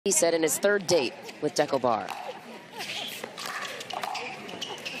He said in his third date with Dekel.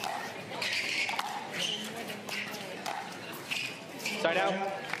 Side out.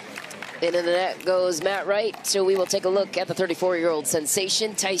 Into the net goes Matt Wright. So we will take a look at the 34-year-old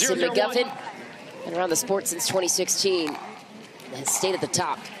sensation, Tyson Mcguffin. Been around the sport since 2016. Has stayed at the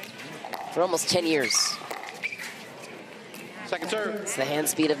top for almost 10 years. Second serve. It's the hand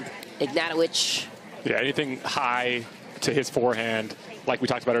speed of Ignatowich. Yeah, anything high to his forehand, like we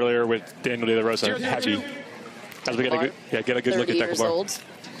talked about earlier with Daniel De La Rosa, heavy. As we get a good look at 30 years Dekel. old.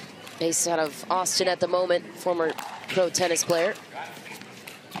 Based out of Austin at the moment, former pro tennis player.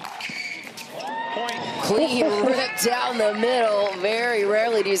 Point. Clean rip down the middle. Very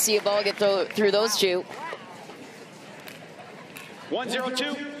rarely do you see a ball get through those two.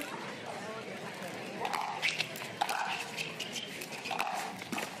 1-0-2.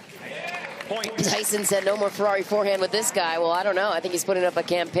 Point. Tyson said no more Ferrari forehand with this guy. Well, I don't know. I think he's putting up a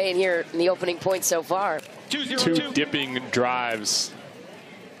campaign here in the opening points so far. 2-0-2. Two dipping drives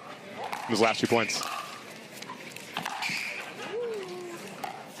in those last 2 points.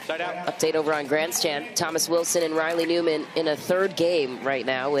 Side out. Update over on Grandstand. Thomas Wilson and Riley Newman in a third game right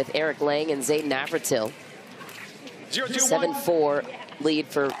now with Eric Lang and Zayden Avratil. 0-2-1. 7-4 lead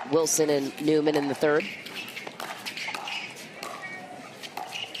for Wilson and Newman in the third.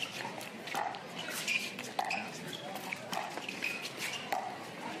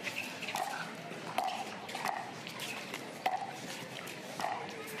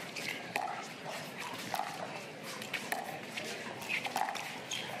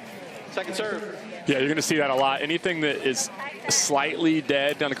 Second serve. Yeah, you're going to see that a lot. Anything that is slightly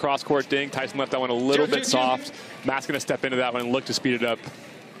dead down the cross-court ding, Tyson left that one a little bit soft. Matt's going to step into that one and look to speed it up.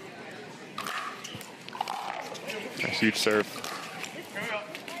 A huge serve.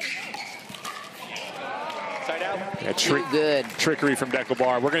 Side out. Yeah, Good. Trickery from Dekel.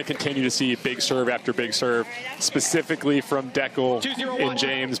 We're going to continue to see big serve after big serve, specifically from Dekel and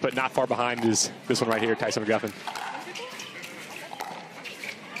James, but not far behind is this one right here, Tyson Mcguffin.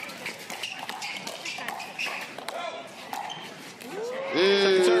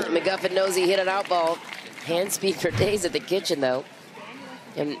 Mcguffin knows he hit an out ball. Hand speed for days at the kitchen, though.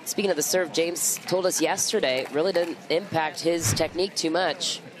 And speaking of the serve, James told us yesterday it really didn't impact his technique too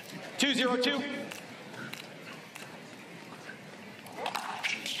much. 2-0-2.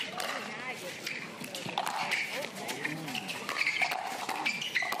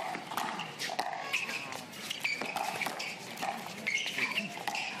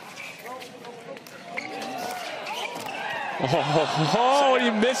 Oh, he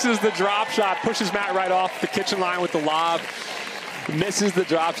misses the drop shot, pushes Matt right off the kitchen line with the lob. Misses the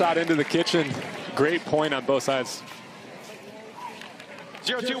drop shot into the kitchen. Great point on both sides.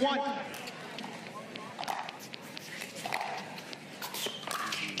 0-2-1.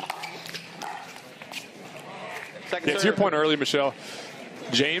 Yeah, to your point earlier, Michelle,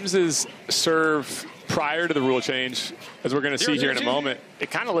 James's serve prior to the rule change, as we're going to see here in a moment,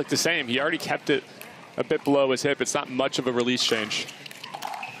 it kind of looked the same. He already kept it a bit below his hip. It's not much of a release change.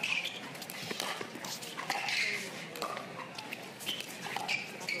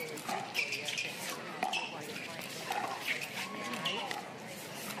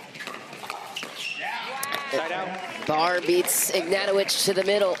 Side out. Barr beats Ignatowich to the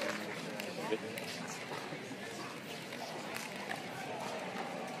middle.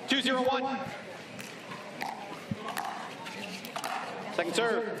 Two 0-1. Second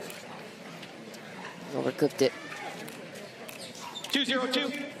serve. Overcooked it.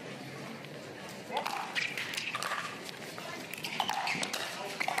 2-0-2.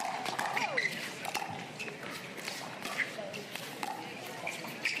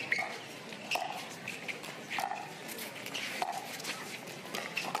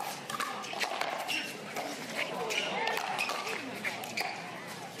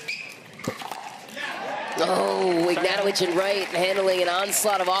 Oh, Ignatowich and Wright handling an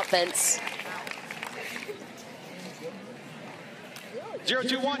onslaught of offense.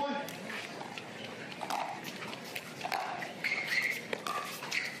 0-2-1.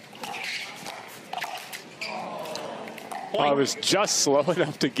 I was just slow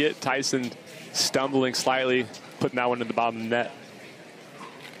enough to get Tyson stumbling slightly, putting that one in the bottom of the net.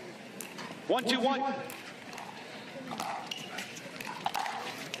 1-2-1.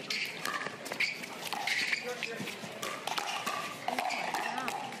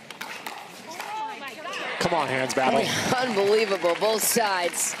 Come on, hands battle. Unbelievable, both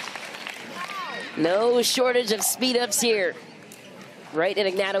sides. No shortage of speed ups here. Wright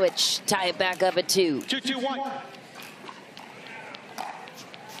and Ignatowich tie it back up at 2. 2-2-1.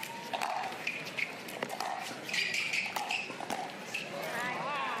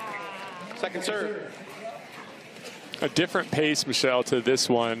 Second serve. A different pace, Michelle, to this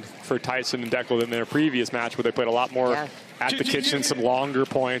one for Tyson and Dekel than their previous match where they played a lot more at the kitchen, some longer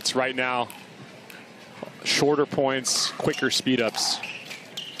points. Right now, shorter points, quicker speed-ups.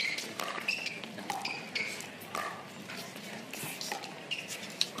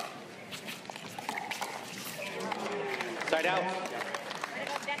 Side out.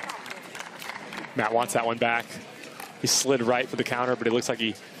 Matt wants that one back. He slid right for the counter, but it looks like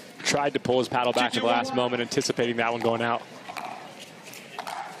he tried to pull his paddle back at the last moment, anticipating that one going out.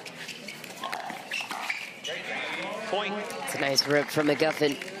 Point. It's a nice rip from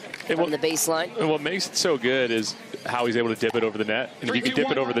Mcguffin from the baseline. And what makes it so good is how he's able to dip it over the net. And if you can dip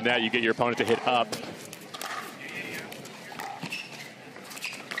it over the net, you get your opponent to hit up.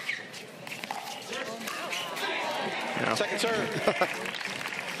 Second serve.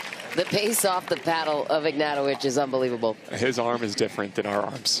 The pace off the paddle of Ignatowich is unbelievable. His arm is different than our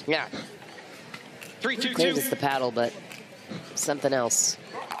arms. Yeah. 3-2-2. Claims it's the paddle, but something else.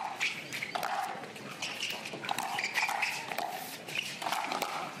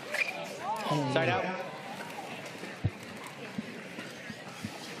 Side out.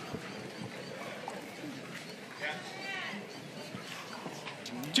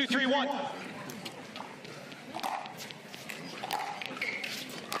 Two, 3-1.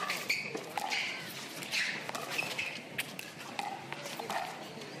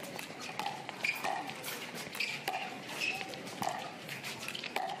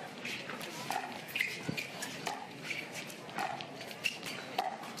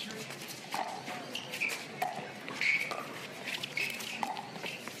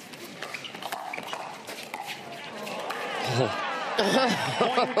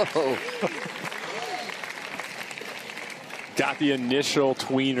 Got the initial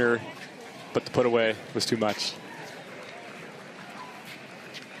tweener, but the put away was too much.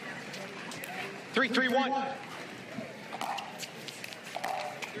 3-3-1.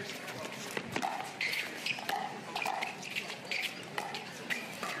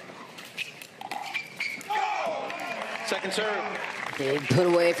 Second serve. Big put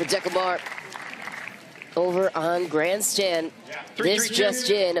away for Dekel over on grandstand. This just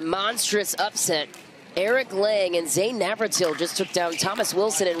in, a monstrous upset. Eric Lang and Zane Navratil just took down Thomas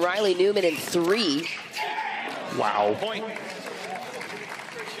Wilson and Riley Newman in 3. Wow. Point.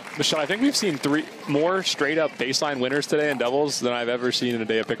 Michelle, I think we've seen 3 more straight-up baseline winners today in doubles than I've ever seen in a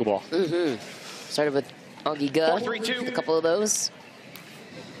day of pickleball. Started with Augie Gunn, 4-3-2. a couple of those.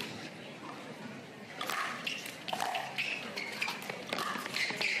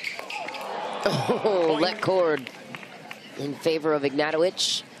 Oh, let cord in favor of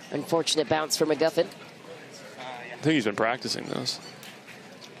Ignatowich. Unfortunate bounce for Mcguffin. I think he's been practicing those.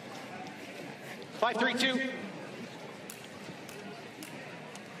 5-3-2.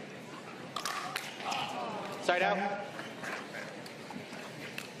 Side out.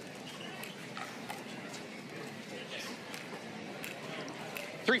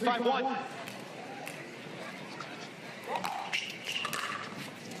 Three, 5-1.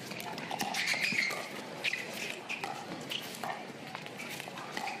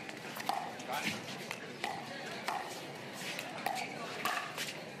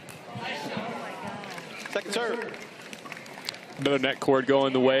 Second serve. Another net cord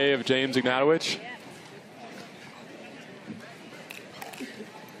going the way of James Ignatowich.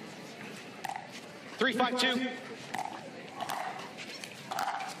 3-5-2.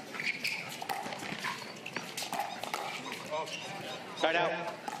 Side out.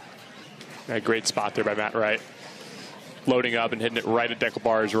 A great spot there by Matt Wright. Loading up and hitting it right at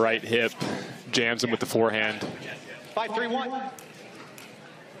Dekel's right hip. Jams him with the forehand. 5-3-1.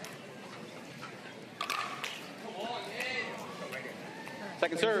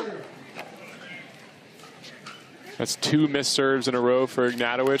 Second serve. That's 2 missed serves in a row for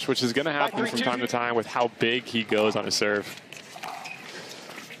Ignatowich, which is going to happen from time to time with how big he goes on his serve.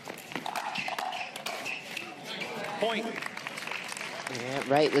 Point. Yeah,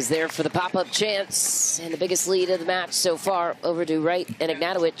 Wright was there for the pop-up chance, and the biggest lead of the match so far over to Wright and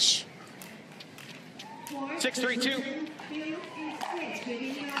Ignatowich. 6-3-2.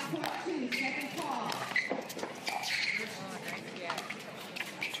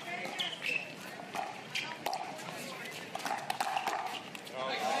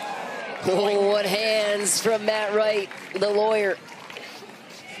 Oh, what hands from Matt Wright, the lawyer.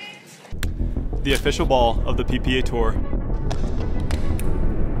 The official ball of the PPA Tour.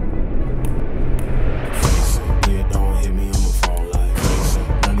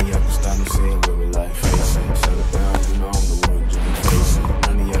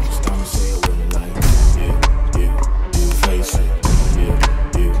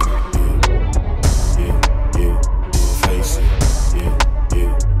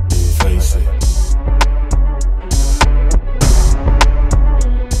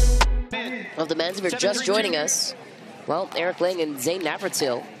 just joining us, well, Eric Lang and Zane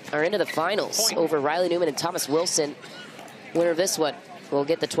Navratil are into the finals over Riley Newman and Thomas Wilson. Winner of this one will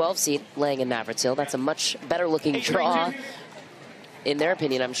get the 12 seed, Lang and Navratil. That's a much better looking draw, in their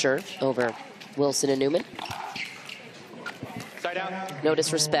opinion, I'm sure, over Wilson and Newman. No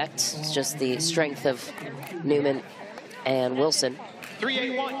disrespect, it's just the strength of Newman and Wilson.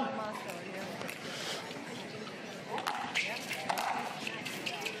 3-8-1.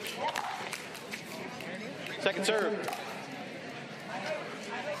 Second serve.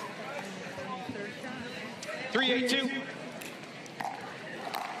 3-8-2.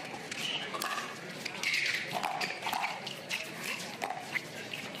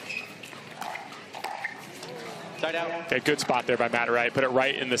 Side out. Okay, good spot there by Matt Wright. Put it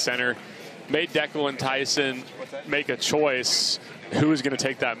right in the center. Made Dekel and Tyson make a choice who is going to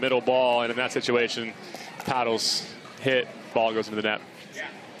take that middle ball, and in that situation, paddles hit, ball goes into the net.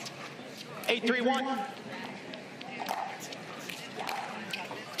 8-3-1.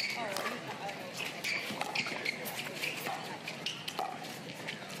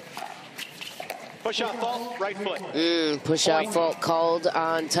 Push-out fault, right foot. Push-out fault called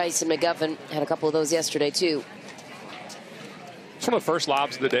on Tyson Mcguffin. Had a couple of those yesterday, too. It's one of the first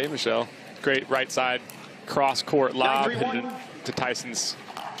lobs of the day, Michelle. Great right side cross-court lob to Tyson's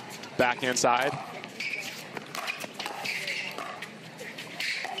backhand side.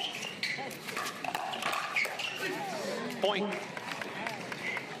 Point.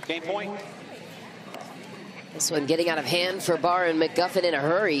 Game point. This one getting out of hand for Barr and Mcguffin in a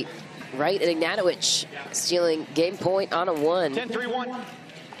hurry. Wright and Ignatowich stealing game point on a 1. 10-3-1.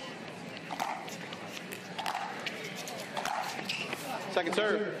 Second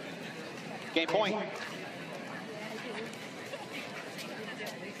serve. Game point.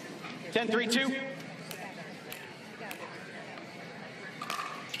 10-3-2.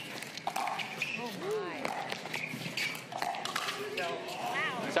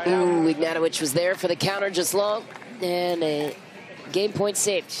 Ignatowich was there for the counter just long. And a game point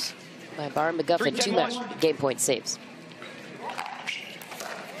saved by Barr and Mcguffin. 2 match game point saves.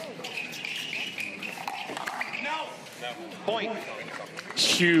 Point.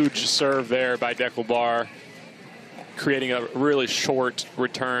 Huge serve there by Dekel Barr, creating a really short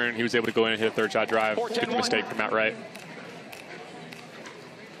return. He was able to go in and hit a third shot drive. Good mistake from Matt Wright.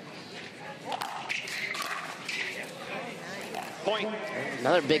 Point.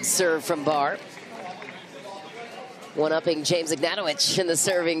 Another big serve from Barr. One-upping James Ignatowich in the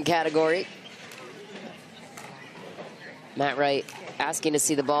serving category. Matt Wright asking to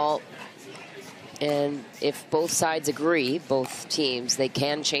see the ball. And if both sides agree, both teams, they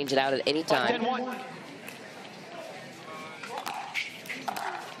can change it out at any time. 10-1.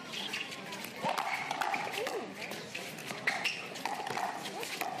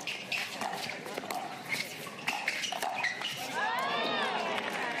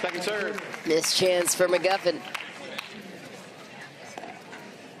 Second serve. Missed chance for Mcguffin.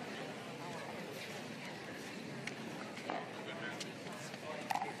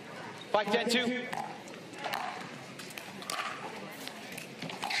 Five, 10-2.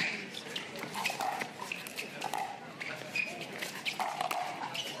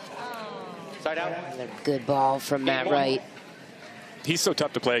 Side out. Another good ball from Matt Wright. He's so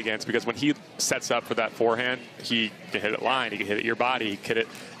tough to play against because when he sets up for that forehand, he can hit it line, he can hit it your body, he can hit it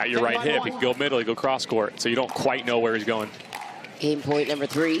at your right hip, he can go middle, he can go cross court, so you don't quite know where he's going. Game point number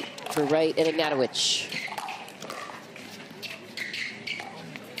 3 for Wright and Ignatowich.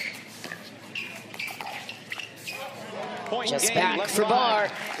 Just back for Barr.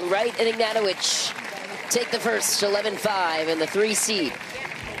 Wright and Ignatowich take the first 11-5 and the 3 seed.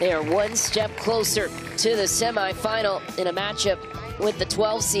 They are one step closer to the semifinal in a matchup with the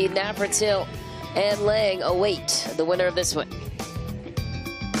 12 seed Navratil and Lang await the winner of this one.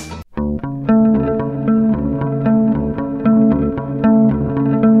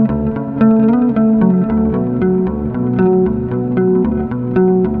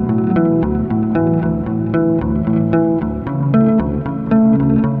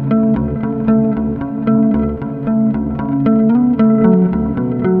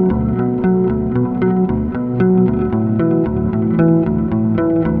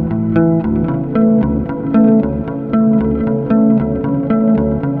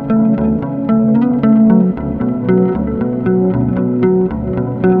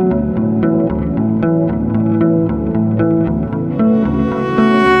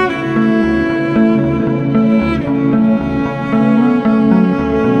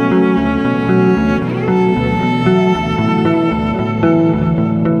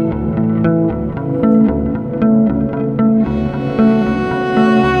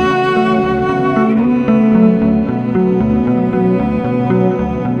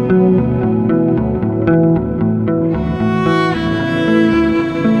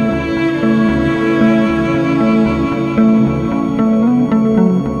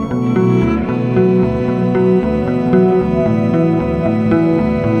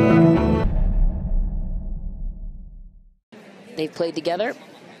 played together.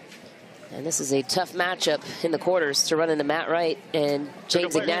 And this is a tough matchup in the quarters to run into Matt Wright and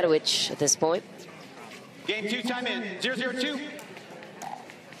James Ignatowich at this point. Game 2, time in, 0-0-2.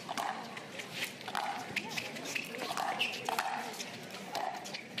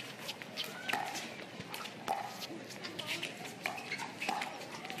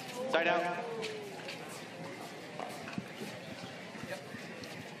 Side out.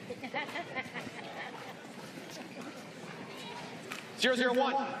 Zero,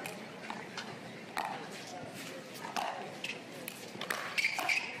 0-1.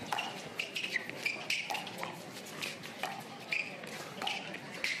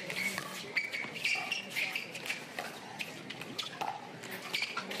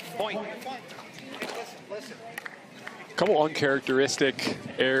 Point. A couple uncharacteristic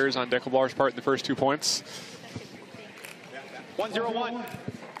errors on Dekelbar's part in the first 2 points. 1-0-1.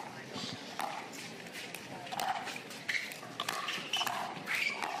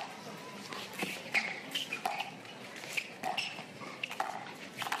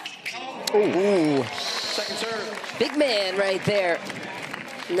 Ooh. Second serve. Big man right there.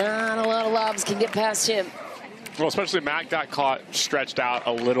 Not a lot of lobs can get past him. Well, especially Matt got caught stretched out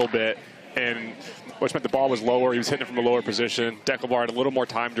a little bit, and which meant the ball was lower. He was hitting it from a lower position. Dekelbar had a little more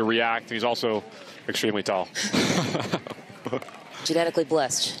time to react, and he's also extremely tall. Genetically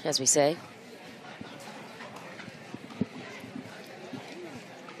blessed, as we say.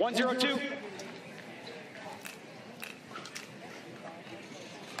 1-0-2.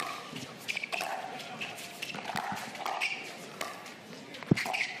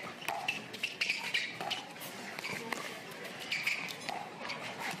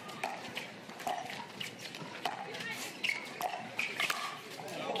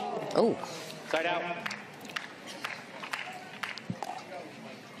 Oh. Side out.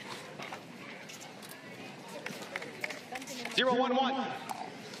 Zero, 1-1.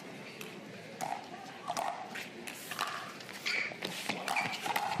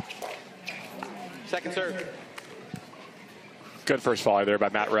 Second serve. Good first volley there by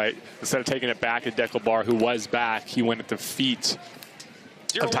Matt Wright. Instead of taking it back to Dekelbar, who was back, he went at the feet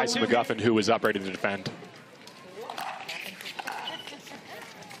of Tyson Mcguffin, who was up ready to defend.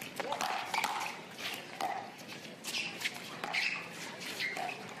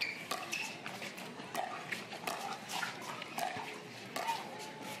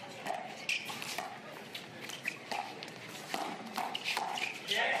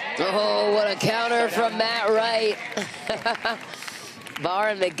 Oh, what a counter from Matt Wright. Barr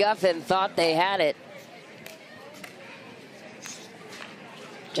and Mcguffin thought they had it.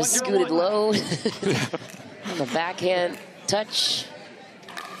 Just scooted low on the backhand touch.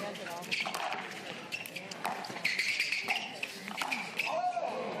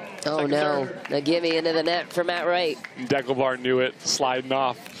 Oh no, a gimme into the net for Matt Wright. Dekelbar knew it, sliding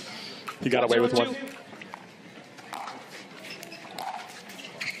off. He got away with one.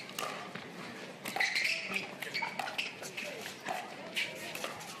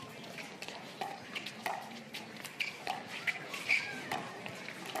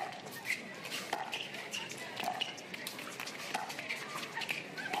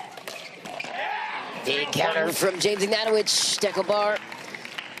 Big counter from James Ignatowich. Dekelbar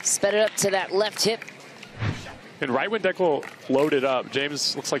sped it up to that left hip. And right when Dekel loaded up,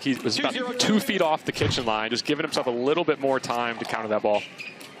 James looks like he was about 2 feet off the kitchen line, just giving himself a little bit more time to counter that ball.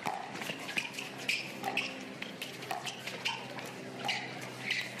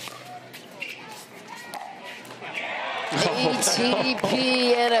 ATP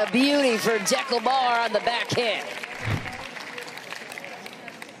and a beauty for Dekelbar on the backhand.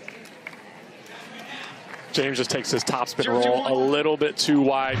 James just takes his topspin roll a little bit too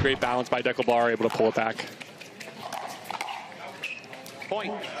wide. Great balance by Dekelbar, able to pull it back.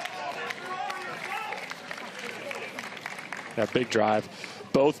 Point. Yeah, big drive.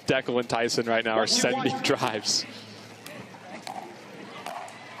 Both Dekel and Tyson right now are sending drives.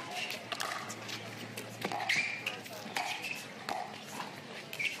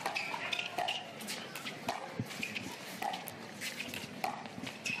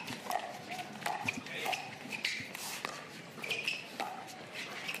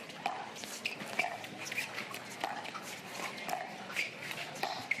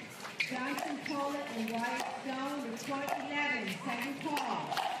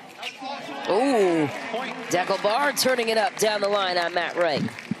 Ooh, Dekelbar turning it up down the line on Matt Wright.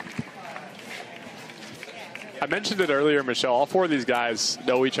 I mentioned it earlier, Michelle. All 4 of these guys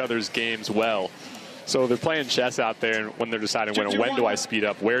know each other's games well. So they're playing chess out there when they're deciding when do I speed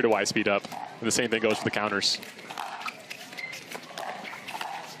up, where do I speed up. And the same thing goes for the counters.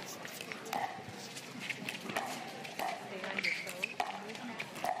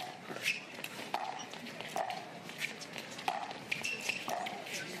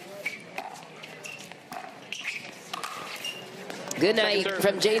 Good night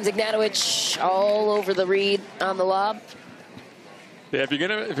from James Ignatowich, all over the read on the lob. Yeah, if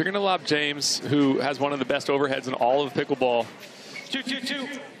you're gonna lob James, who has one of the best overheads in all of pickleball,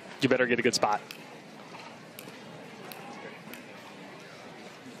 2-2-2. you better get a good spot.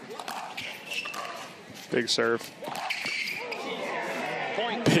 Big serve.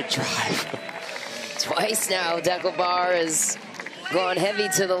 Point. Big drive. Twice now, Dekel has gone heavy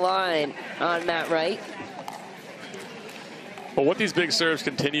to the line on Matt Wright. Well, what these big serves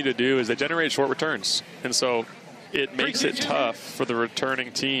continue to do is they generate short returns. And so it makes it tough for the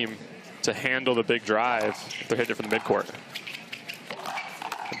returning team to handle the big drive if they're hitting it from the midcourt.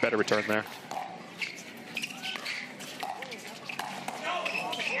 A better return there.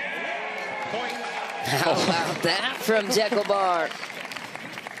 How about that from Dekel?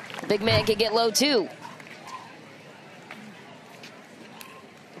 Big man can get low too.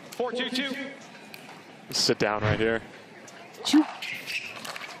 4-2-2. Sit down right here.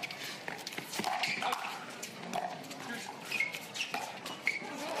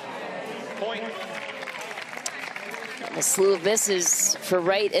 Point. A slew of misses for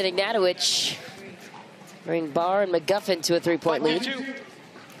Wright and Ignatowich. Bring Barr and Mcguffin to a 3-point lead. 5-2-2.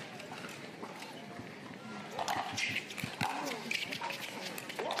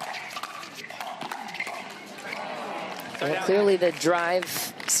 Well, clearly the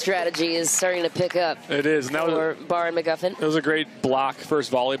drive strategy is starting to pick up. It is. And that for Barr and Mcguffin. It was a great block first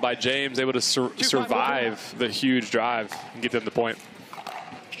volley by James, able to survive the huge drive and get them the point.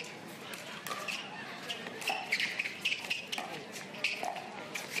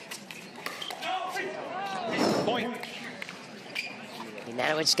 Point.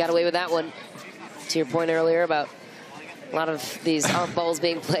 Ignatowich got away with that one. To your point earlier about a lot of these off balls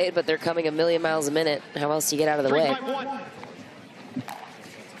being played, but they're coming a million miles a minute. How else do you get out of the way? 3-5-1.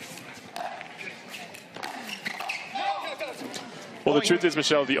 Well, the truth is,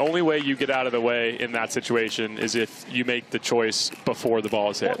 Michelle, the only way you get out of the way in that situation is if you make the choice before the ball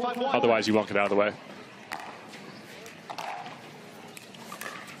is hit. Otherwise, you won't get out of the way.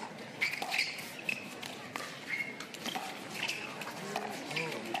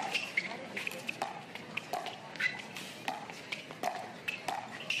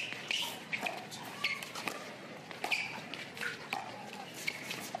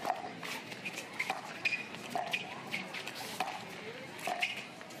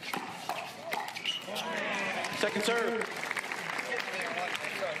 Second serve.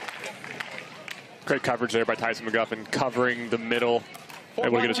 Great coverage there by Tyson Mcguffin, covering the middle,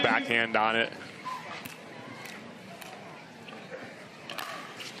 able to get his backhand on it.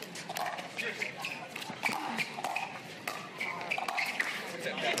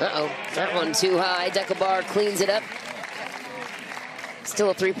 Uh-oh, that one too high. Dekel cleans it up.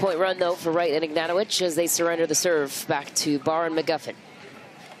 Still a 3-point run, though, for Wright and Ignatowich as they surrender the serve back to Barr and Mcguffin.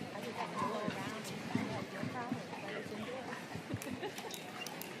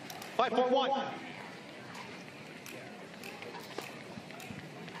 One.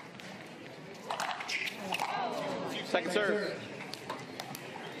 Second serve.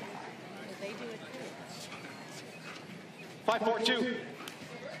 5-4-2.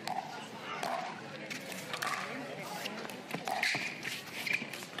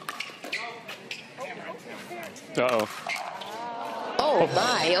 Uh-oh. Oh,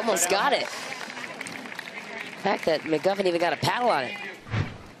 my, almost got it. The fact that Mcguffin even got a paddle on it.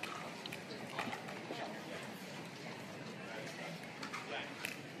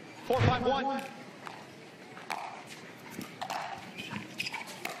 One.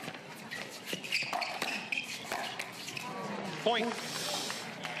 Point.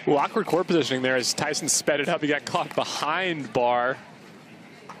 Well, awkward court positioning there as Tyson sped it up. He got caught behind Barr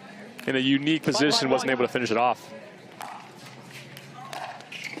in a unique position, wasn't able to finish it off.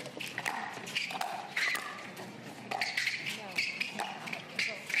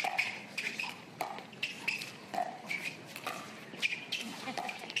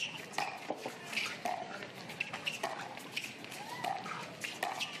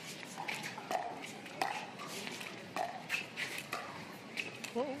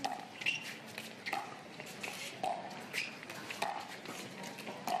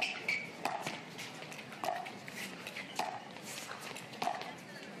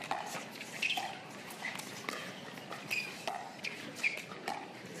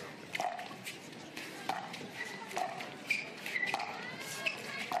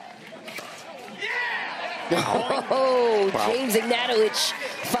 Oh, wow. James Ignatowich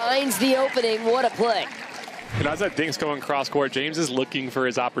finds the opening. What a play. And as that dink's going cross court, James is looking for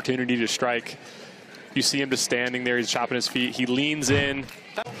his opportunity to strike. You see him just standing there. He's chopping his feet. He leans in.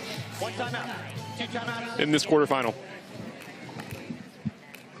 One timeout. 2 timeouts. In this quarterfinal.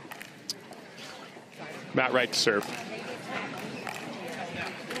 Matt Wright to serve.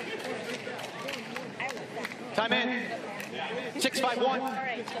 Time in. 6-5-1.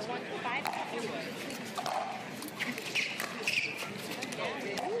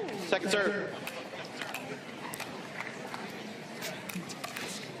 Second serve.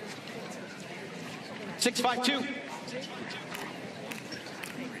 Six, 5-2.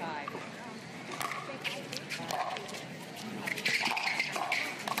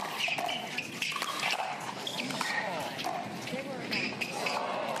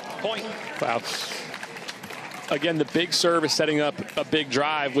 Point. Wow. Again, the big serve is setting up a big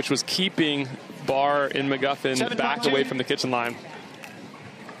drive, which was keeping Barr and Mcguffin back away from the kitchen line.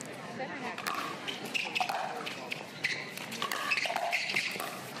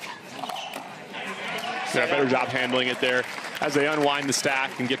 Yeah, better job handling it there. As they unwind the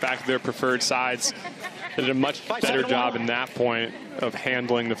stack and get back to their preferred sides, they did a much better job in that point of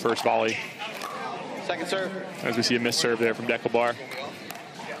handling the first volley. Second serve. As we see a missed serve there from Dekel Barr.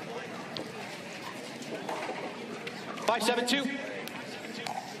 5-7-2.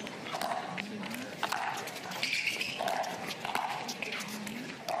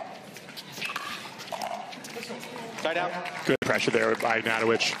 Side out. Good pressure there by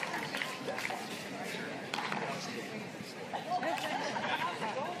Ignatowich.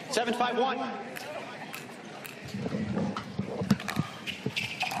 Seven, 5-1.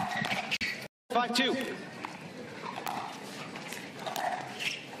 Five, 2.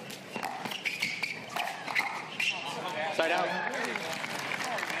 Side out.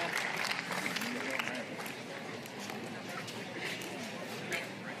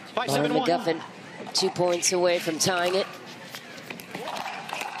 Five, 7, 1. Mcguffin 2 points away from tying it.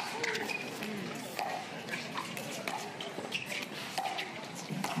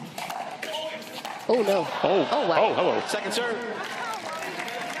 Oh, no. Oh, wow. Oh, hello. Second serve.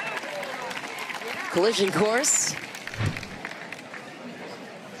 Collision course.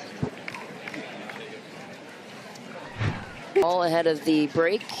 All ahead of the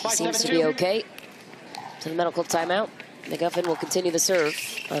break. Seems to be okay. To the medical timeout. Mcguffin will continue the serve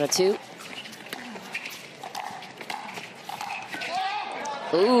on a 2.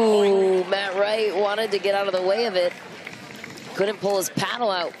 Ooh, Matt Wright wanted to get out of the way of it. Couldn't pull his paddle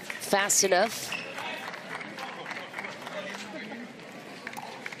out fast enough.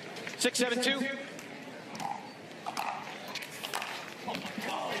 6-7-2.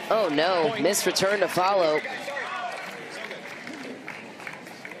 Oh no, missed return to follow.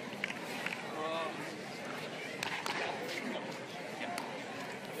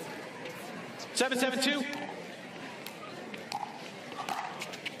 Seven, 7-2.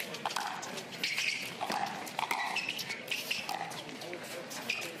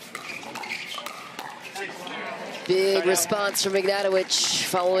 Big response from Ignatowich,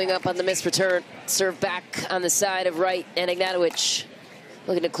 following up on the missed return. Serve back on the side of Wright, and Ignatowich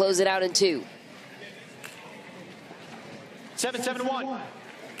looking to close it out in 2. 7-7-1.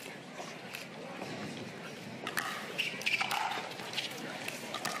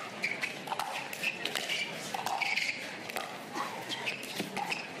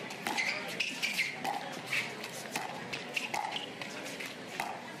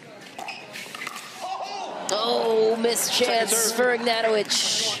 Oh, missed chance for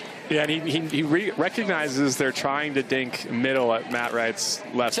Ignatowich. Yeah, and he recognizes they're trying to dink middle at Matt Wright's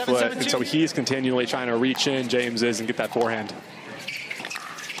left foot, and so he's continually trying to reach in, James is, and get that forehand.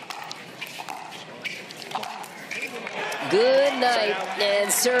 Good night,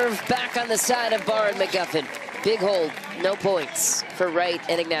 and serve back on the side of Barr and Mcguffin. Big hold, no points for Wright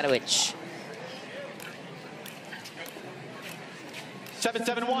and Ignatowich.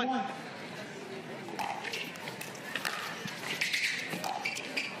 7-7-1.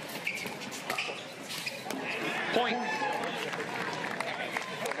 Point.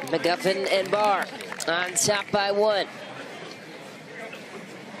 Mcguffin and Barr on top by 1.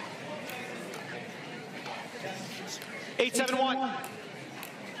 8-7-1.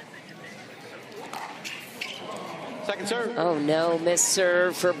 Second serve. Oh no, missed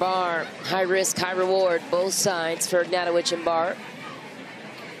serve for Barr. High risk, high reward, both sides for Ignatowich and Barr.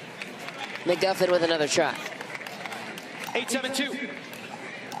 Mcguffin with another try. 8-7-2.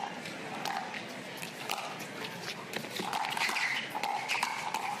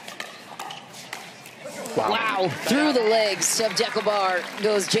 Wow, through the legs of Dekel Barr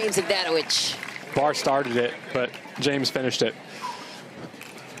goes James Ignatowich. Barr started it, but James finished it.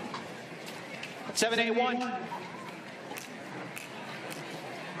 7-8-1.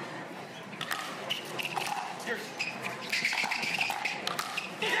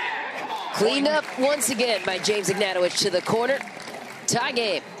 Cleaned up once again by James Ignatowich to the corner. Tie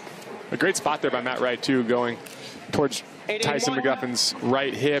game. A great spot there by Matt Wright, too, going towards Tyson Mcguffin's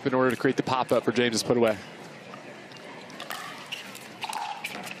right hip in order to create the pop-up for James's put away.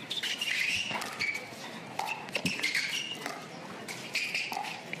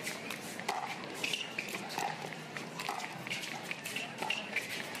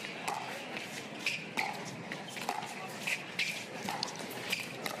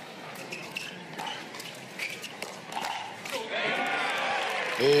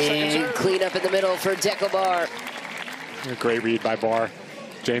 And clean up in the middle for Dekel. A great read by Barr.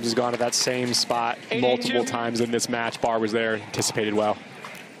 James has gone to that same spot multiple times in this match. Barr was there, anticipated well.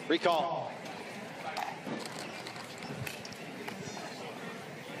 Recall.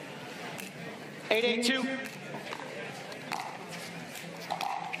 (882).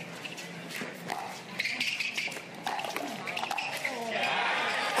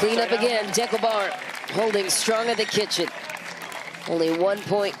 Clean up again, Dekel holding strong at the kitchen. Only 1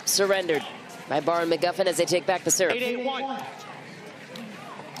 point surrendered by Barr and Mcguffin as they take back the serve. 881.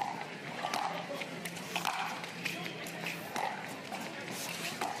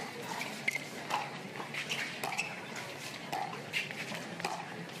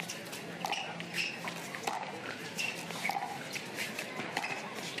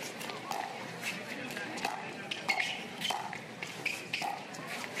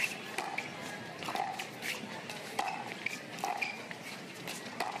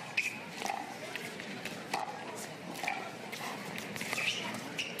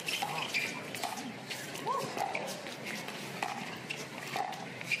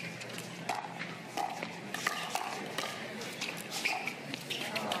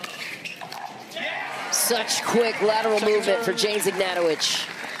 Such quick lateral movement for James Ignatowich.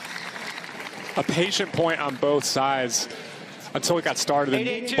 A patient point on both sides until it got started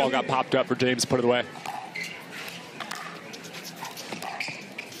and the ball got popped up for James to put it away.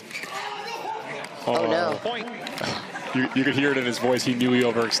 Oh no. Point. You could hear it in his voice. He knew he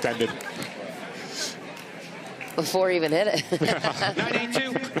overextended. Before he even hit it.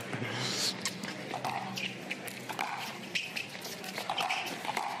 982.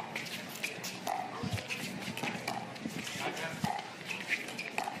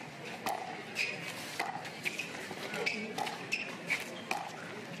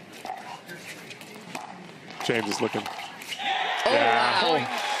 James is looking. Oh, wow.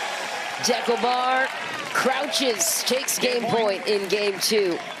 Dekel crouches, takes game point in game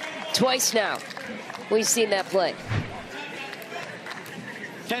 2. Twice now we've seen that play.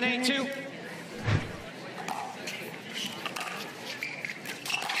 1082.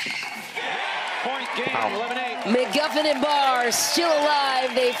 Point game, 11-8. Mcguffin and Barr still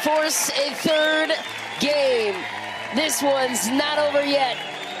alive. They force a third game. This one's not over yet.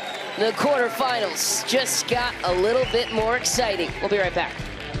 The quarterfinals just got a little bit more exciting. We'll be right back.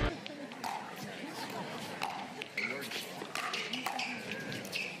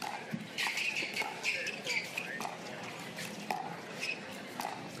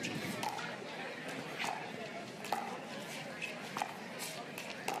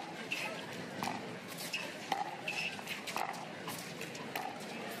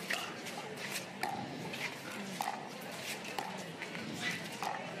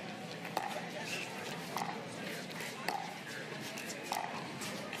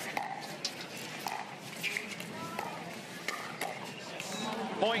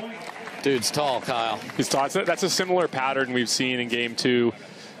 Point. Dude's tall, Kyle. He's tall. That's a similar pattern we've seen in game 2.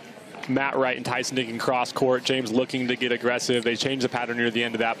 Matt Wright and Tyson Dekel cross court. James looking to get aggressive. They changed the pattern near the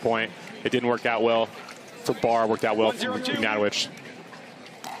end of that point. It didn't work out well for Barr. Worked out well for Ignatowich.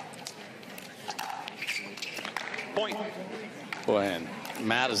 Point. Boy, and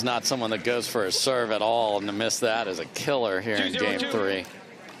Matt is not someone that goes for a serve at all, and to miss that is a killer here in game 3.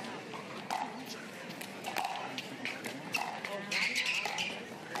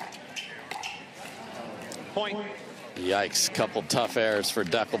 Point. Yikes, couple tough errors for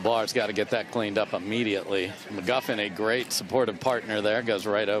Dekel. Barr's got to get that cleaned up immediately. Mcguffin, a great supportive partner there, goes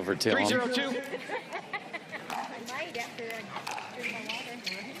right over to him. 302.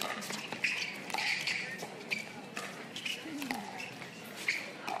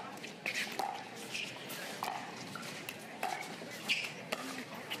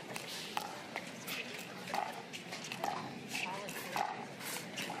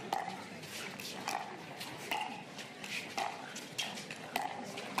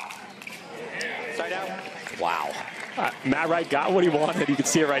 Side out. Wow. Matt Wright got what he wanted. You can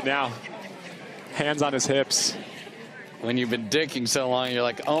see it right now. Hands on his hips. When you've been dicking so long, you're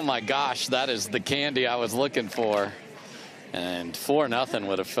like, oh my gosh, that is the candy I was looking for. And 4-0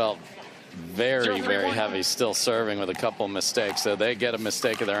 would have felt very, very heavy, still serving with a couple of mistakes. So they get a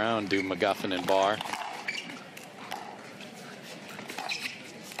mistake of their own, do Mcguffin and Barr.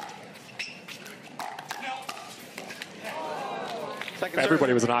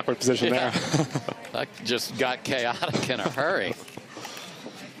 Everybody was in an awkward position there. That just got chaotic in a hurry.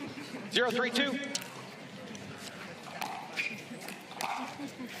 0-3-2.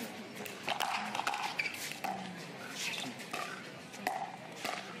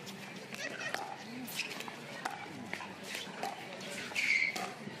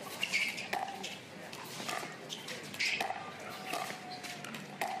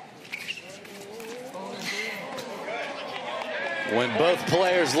 When both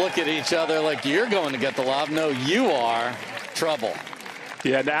players look at each other like you're going to get the lob, no, you are, trouble.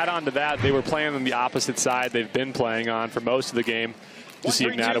 Yeah, and to add on to that, they were playing on the opposite side they've been playing on for most of the game. You see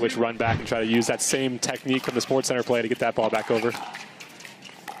Ignatowich run back and try to use that same technique from the Sports Center play to get that ball back over.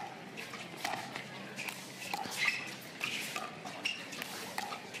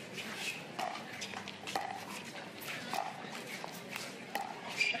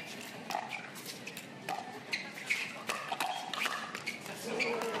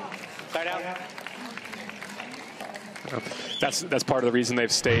 That's part of the reason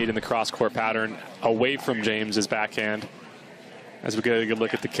they've stayed in the cross-court pattern away from James's backhand. As we get a good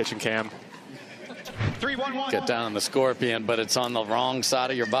look at the kitchen cam. 3-1-1. Get down on the scorpion, but it's on the wrong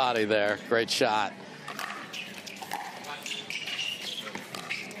side of your body there. Great shot.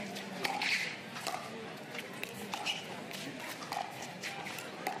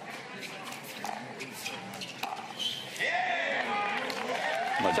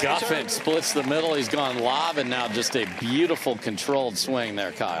 Mcguffin splits the middle. He's gone lob, and now just a beautiful controlled swing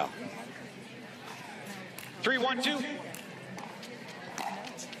there, Kyle. 3-1-2.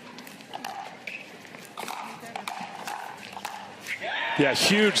 Yeah,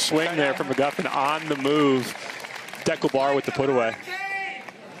 huge swing there from Mcguffin on the move. Dekel with the put away.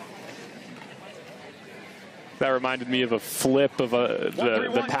 That reminded me of a flip of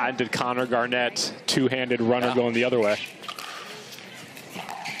the patented Connor Garnett two-handed runner going the other way.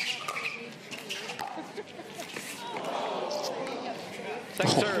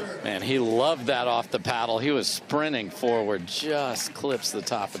 Oh, man, he loved that off the paddle. He was sprinting forward, just clips the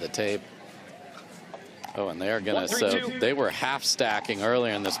top of the tape. Oh, and they're going to, so they were half stacking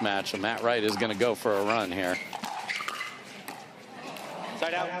earlier in this match, and Matt Wright is going to go for a run here.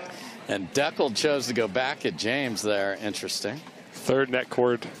 Side out. And Dekel chose to go back at James there. Interesting. Third net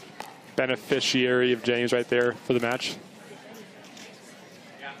cord beneficiary of James right there for the match.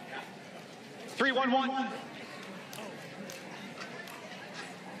 3-1-1.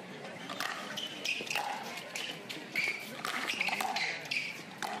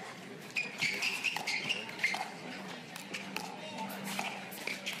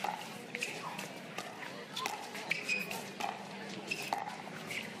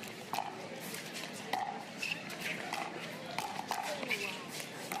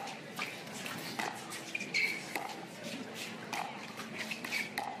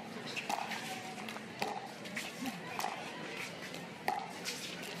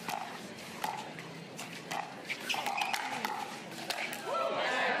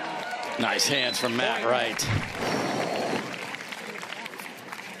 Nice hands from Matt Wright.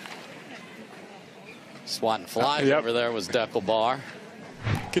 Swatting flies over there was Dekel.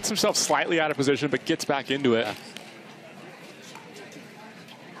 Gets himself slightly out of position, but gets back into it.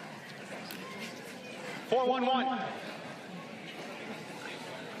 4-1-1.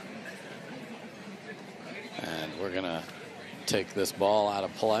 And we're going to take this ball out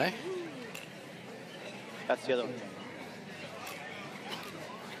of play. That's the other one.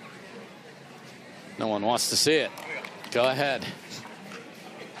 No one wants to see it. Go ahead.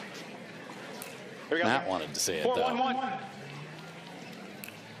 Matt wanted to see it, though. 4-1-1.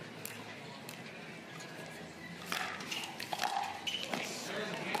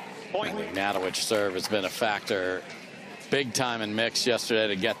 And the Ignatowich serve has been a factor big time in mix yesterday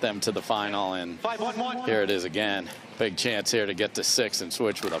to get them to the final. And 5-1-1. here it is again. Big chance here to get to 6 and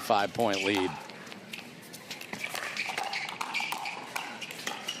switch with a 5-point lead.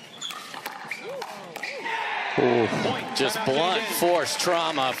 Just blunt force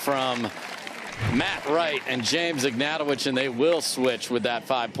trauma from Matt Wright and James Ignatowich, and they will switch with that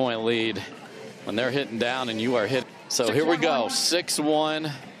 5-point lead when they're hitting down and you are hit. So here we go.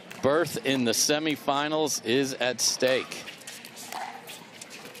 6-1. Berth in the semifinals is at stake.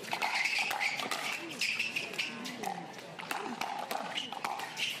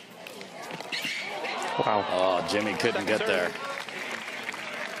 Wow. Oh, Jimmy couldn't get there.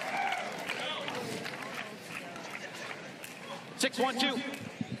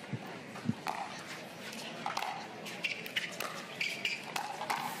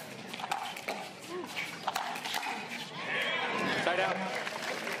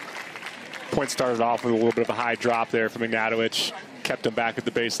 point started off with a little bit of a high drop there from Ignatowich. Kept him back at the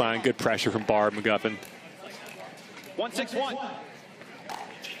baseline. Good pressure from Barb Mcguffin. 161.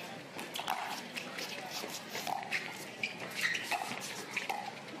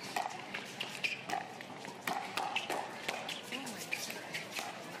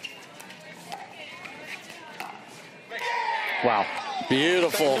 Wow.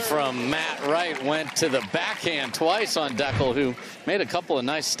 Beautiful from Matt Wright. Went to the backhand twice on Dekel, who made a couple of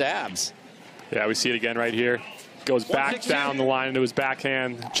nice stabs. Yeah, we see it again right here. Goes back down the line into his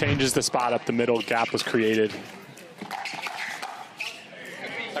backhand, changes the spot up the middle. Gap was created.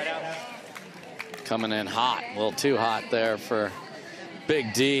 Coming in hot, a little too hot there for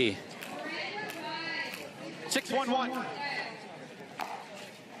Big D. 6-1-1.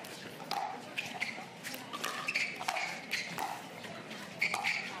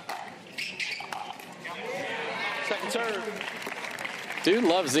 Second serve. Dude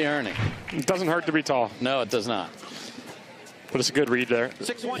loves the earning. It doesn't hurt to be tall. No, it does not. But it's a good read there.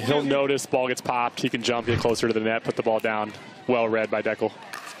 6-1-2. He'll notice ball gets popped. He can jump, get closer to the net, put the ball down. Well read by Dekel.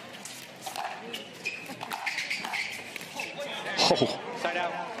 Oh. Side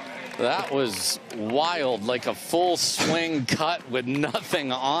out. That was wild, like a full swing cut with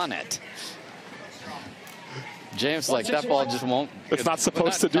nothing on it. James, like, that ball just won't. It's not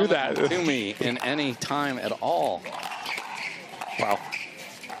supposed to do that. To me in any time at all. Wow.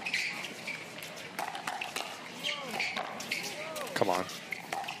 Come on.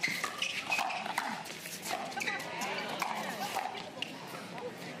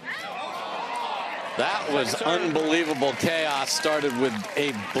 That was unbelievable chaos. Started with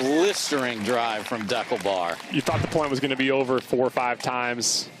a blistering drive from Dekel. You thought the point was going to be over 4 or 5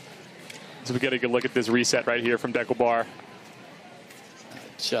 times. So we get a good look at this reset right here from Dekel.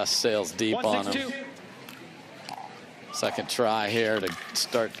 Just sails deep on him. Second try here to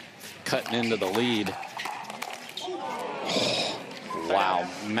start cutting into the lead. Wow,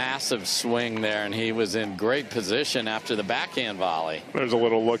 massive swing there, and he was in great position after the backhand volley. There's a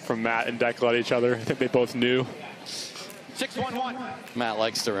little look from Matt and Dekel at each other. I think they both knew. 6-1-1. Matt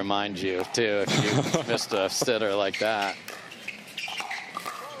likes to remind you, too, if you missed a sitter like that.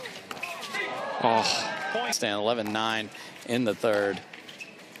 Oh. Stand 11-9 in the third.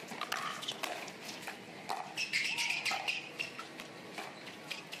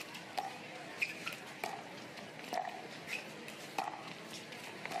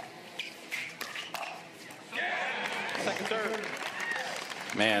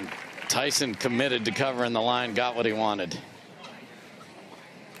 Man, Tyson committed to covering the line, got what he wanted.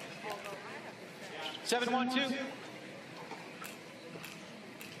 7-1-2.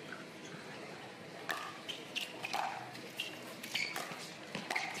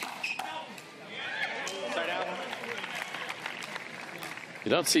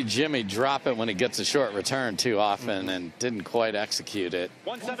 You don't see Jimmy drop it when he gets a short return too often, and didn't quite execute it.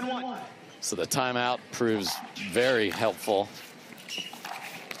 1-7-1. So the timeout proves very helpful.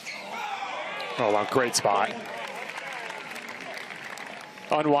 Oh, wow, great spot.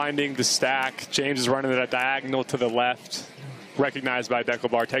 Unwinding the stack. James is running it at diagonal to the left. Recognized by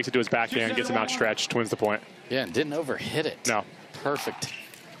Dekel. Takes it to his backhand, gets him outstretched, wins the point. Yeah, and didn't overhit it. No. Perfect.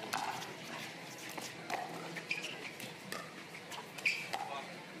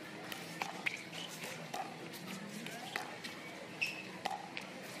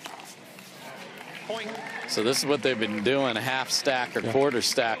 So this is what they've been doing, half stack or quarter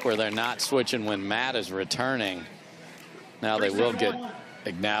stack, where they're not switching when Matt is returning. Now they will get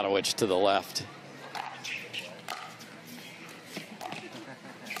Ignatowich to the left.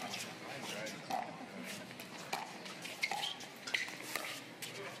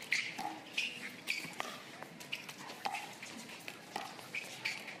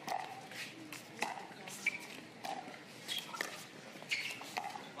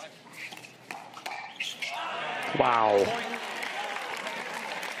 Wow.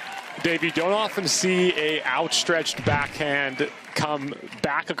 Dave, you don't often see a outstretched backhand come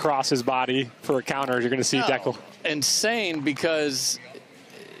back across his body for a counter. You're going to see Dekel. Insane, because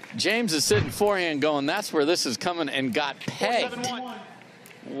James is sitting forehand going, that's where this is coming, and got pegged.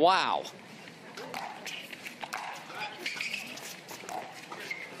 Wow.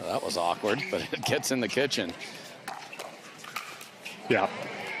 Well, that was awkward, but it gets in the kitchen. Yeah.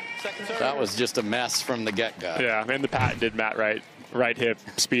 That was just a mess from the get-go. Yeah, and the patented Matt Wright. Right hip,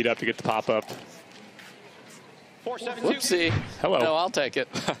 speed up to get the pop-up. Whoopsie. Hello. No, I'll take it.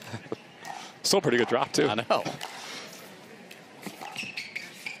 Still a pretty good drop, too. I know.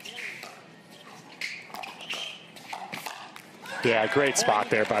 Yeah, great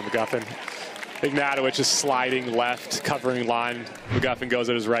spot there by Mcguffin. Ignatowich is sliding left, covering line. Mcguffin goes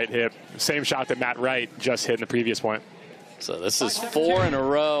at his right hip. Same shot that Matt Wright just hit in the previous point. So this is 4 in a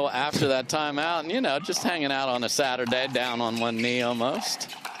row after that timeout. And, you know, just hanging out on a Saturday, down on one knee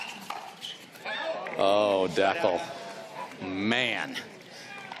almost. Oh, Dekel. Man.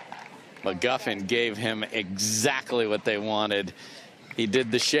 Mcguffin gave him exactly what they wanted. He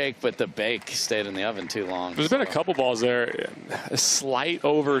did the shake, but the bake stayed in the oven too long. There's been a couple balls there. A slight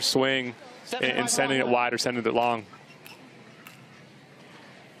overswing in sending it wide or sending it long.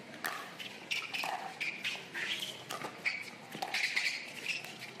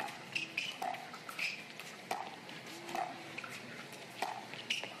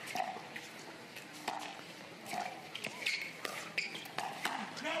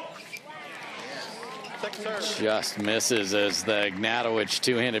 Just misses as the Ignatowich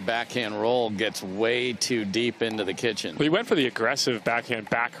two-handed backhand roll gets way too deep into the kitchen. Well, he went for the aggressive backhand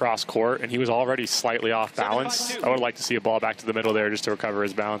back cross court, and he was already slightly off balance. I would like to see a ball back to the middle there just to recover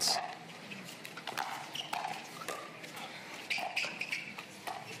his balance.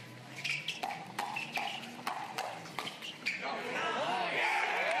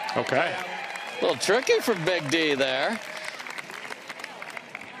 Okay. A little tricky for Big D there.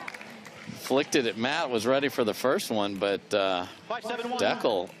 Flicked it at Matt, was ready for the first one, but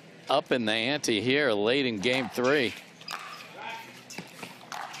Dekel up in the ante here late in game 3.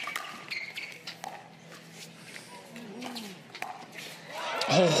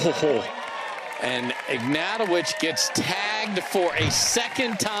 Oh. And Ignatowich gets tagged for a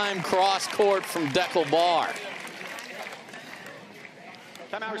second time cross court from Dekel bar.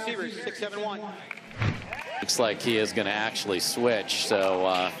 Timeout receivers, 6-7-1. Looks like he is going to actually switch,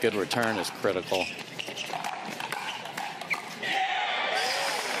 so good return is critical.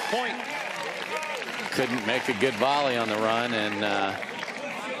 Point. Couldn't make a good volley on the run. And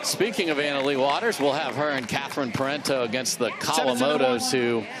speaking of Anna Leigh Waters, we'll have her and Catherine Parento against the Kawamotos,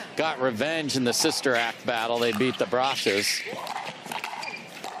 who got revenge in the Sister Act battle. They beat the Brashes.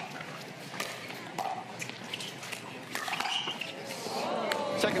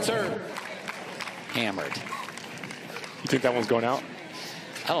 Second serve. Hammered. You think that one's going out?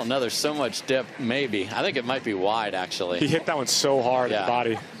 I don't know. There's so much dip. Maybe. I think it might be wide, actually. He hit that one so hard in the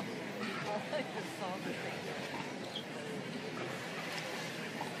body.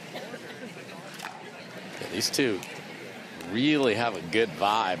 Yeah, these two really have a good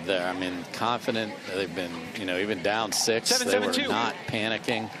vibe there. I mean, confident. They've been, you know, even down 6. They were not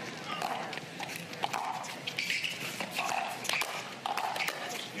panicking.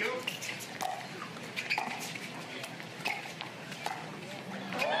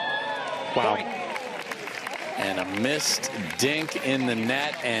 Wow. And a missed dink in the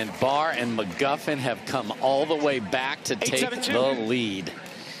net, and Barr and Mcguffin have come all the way back to take the lead.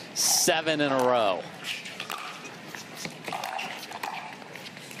 7 in a row.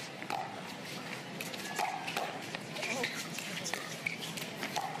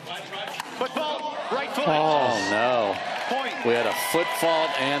 Football, right foot. Oh, no. Point. We had a foot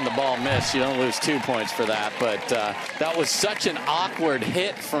fault and the ball missed. You don't lose 2 points for that, but that was such an awkward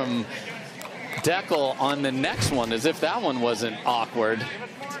hit from Dekel on the next one, as if that one wasn't awkward.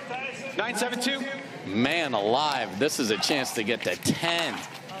 9-7-2. Man alive, this is a chance to get to 10.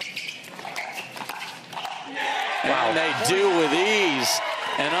 Wow. And they do with ease.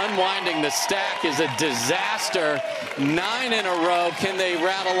 And unwinding the stack is a disaster. 9 in a row. Can they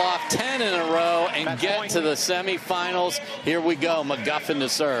rattle off 10 in a row and get to the semifinals? Here we go. Mcguffin to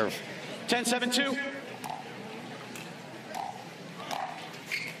serve. 10-7-2.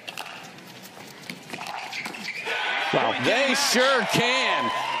 Wow. They sure can.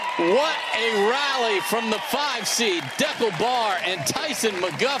 What a rally from the 5 seed. Dekel Barr and Tyson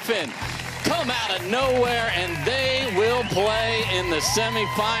Mcguffin come out of nowhere, and they will play in the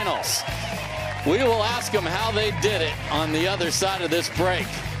semifinals. We will ask them how they did it on the other side of this break.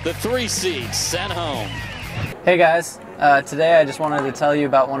 The 3 seeds sent home. Hey guys, today I just wanted to tell you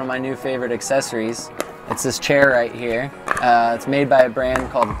about one of my new favorite accessories. It's this chair right here. It's made by a brand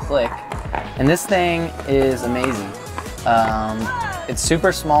called Cliq, and this thing is amazing. It's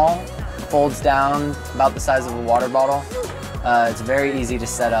super small, folds down about the size of a water bottle. It's very easy to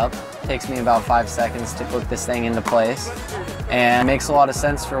set up. It takes me about 5 seconds to put this thing into place, and it makes a lot of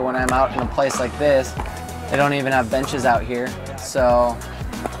sense for when I'm out in a place like this. They don't even have benches out here, so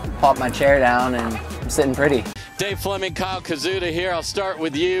pop my chair down and I'm sitting pretty. Dave Fleming, Kyle Kazuta here. I'll start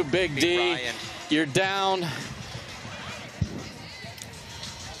with you, Big D. You're down.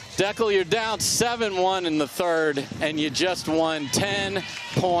 Dekel, you're down 7-1 in the third, and you just won 10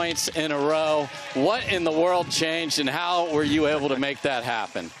 points in a row. What in the world changed, and how were you able to make that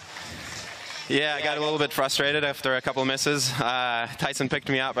happen? Yeah, I got a little bit frustrated after a couple misses. Tyson picked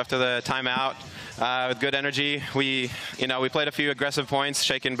me up after the timeout with good energy. We played a few aggressive points.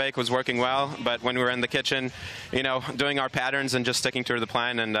 Shake and bake was working well, but when we were in the kitchen, doing our patterns and just sticking to the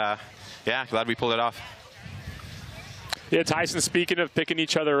plan, and yeah, glad we pulled it off. Yeah, Tyson, speaking of picking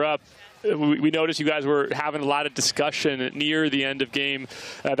each other up, we noticed you guys were having a lot of discussion near the end of game,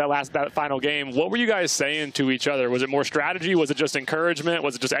 that final game. What were you guys saying to each other? Was it more strategy? Was it just encouragement?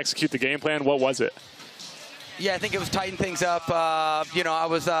 Was it just execute the game plan? What was it? Yeah, I think it was tighten things up. I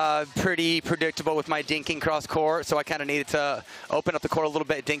was pretty predictable with my dinking cross court, so I kind of needed to open up the court a little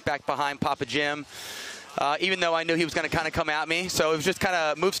bit, dink back behind Papa Jim. Even though I knew he was going to kind of come at me. So it was just kind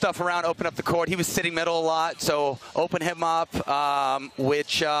of move stuff around, open up the court. He was sitting middle a lot, so open him up,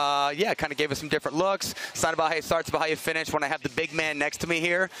 which, yeah, kind of gave us some different looks. It's not about how you start, it's about how you finish. When I have the big man next to me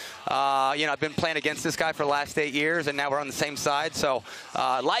here, I've been playing against this guy for the last 8 years, and now we're on the same side. So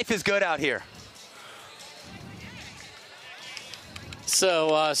life is good out here.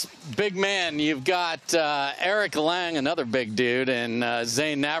 So, big man, you've got Eric Lang, another big dude, and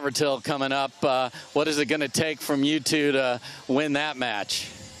Zane Navratil coming up. What is it going to take from you two to win that match?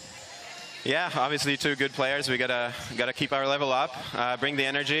 Yeah, obviously 2 good players. We gotta keep our level up, bring the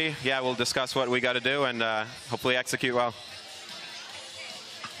energy. Yeah, we'll discuss what we got to do and hopefully execute well.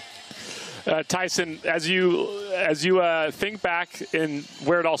 Tyson, as you think back in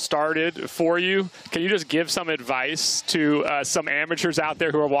where it all started for you, can you just give some advice to some amateurs out there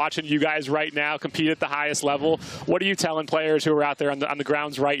who are watching you guys right now compete at the highest level? What are you telling players who are out there on the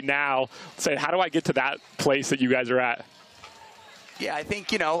grounds right now, say, how do I get to that place that you guys are at? Yeah, I think,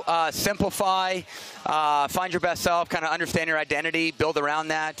 simplify, find your best self, kind of understand your identity, build around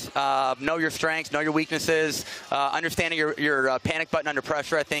that, know your strengths, know your weaknesses, understanding your panic button under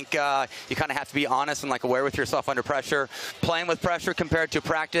pressure. I think you kind of have to be honest and aware with yourself under pressure. Playing with pressure compared to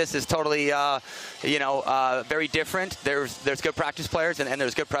practice is totally, very different. There's good practice players and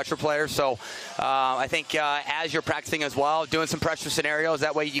there's good pressure players. So I think as you're practicing as well, doing some pressure scenarios,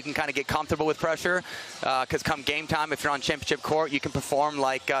 that way you can kind of get comfortable with pressure. Because come game time, if you're on championship court, you can perform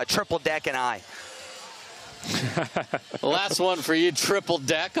like triple deck and I. Last one for you, triple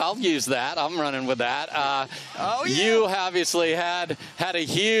deck. I'll use that. I'm running with that. Oh, yeah. You obviously had a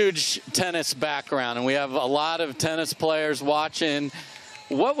huge tennis background, and we have a lot of tennis players watching.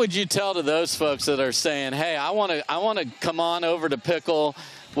 What would you tell to those folks that are saying, hey, I want to come on over to Pickle?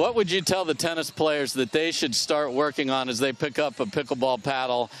 What would you tell the tennis players that they should start working on as they pick up a pickleball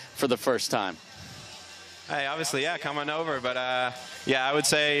paddle for the first time? Hey, obviously, yeah, come on over. But, yeah, I would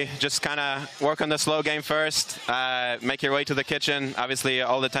say just kind of work on the slow game first. Make your way to the kitchen. Obviously,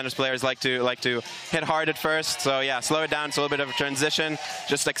 all the tennis players like to hit hard at first. So, yeah, slow it down. It's a little bit of a transition.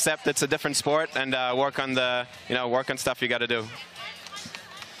 Just accept it's a different sport and work on stuff you got to do.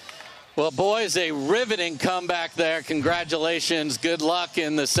 Well, boys, a riveting comeback there. Congratulations. Good luck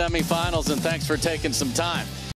in the semifinals, and thanks for taking some time.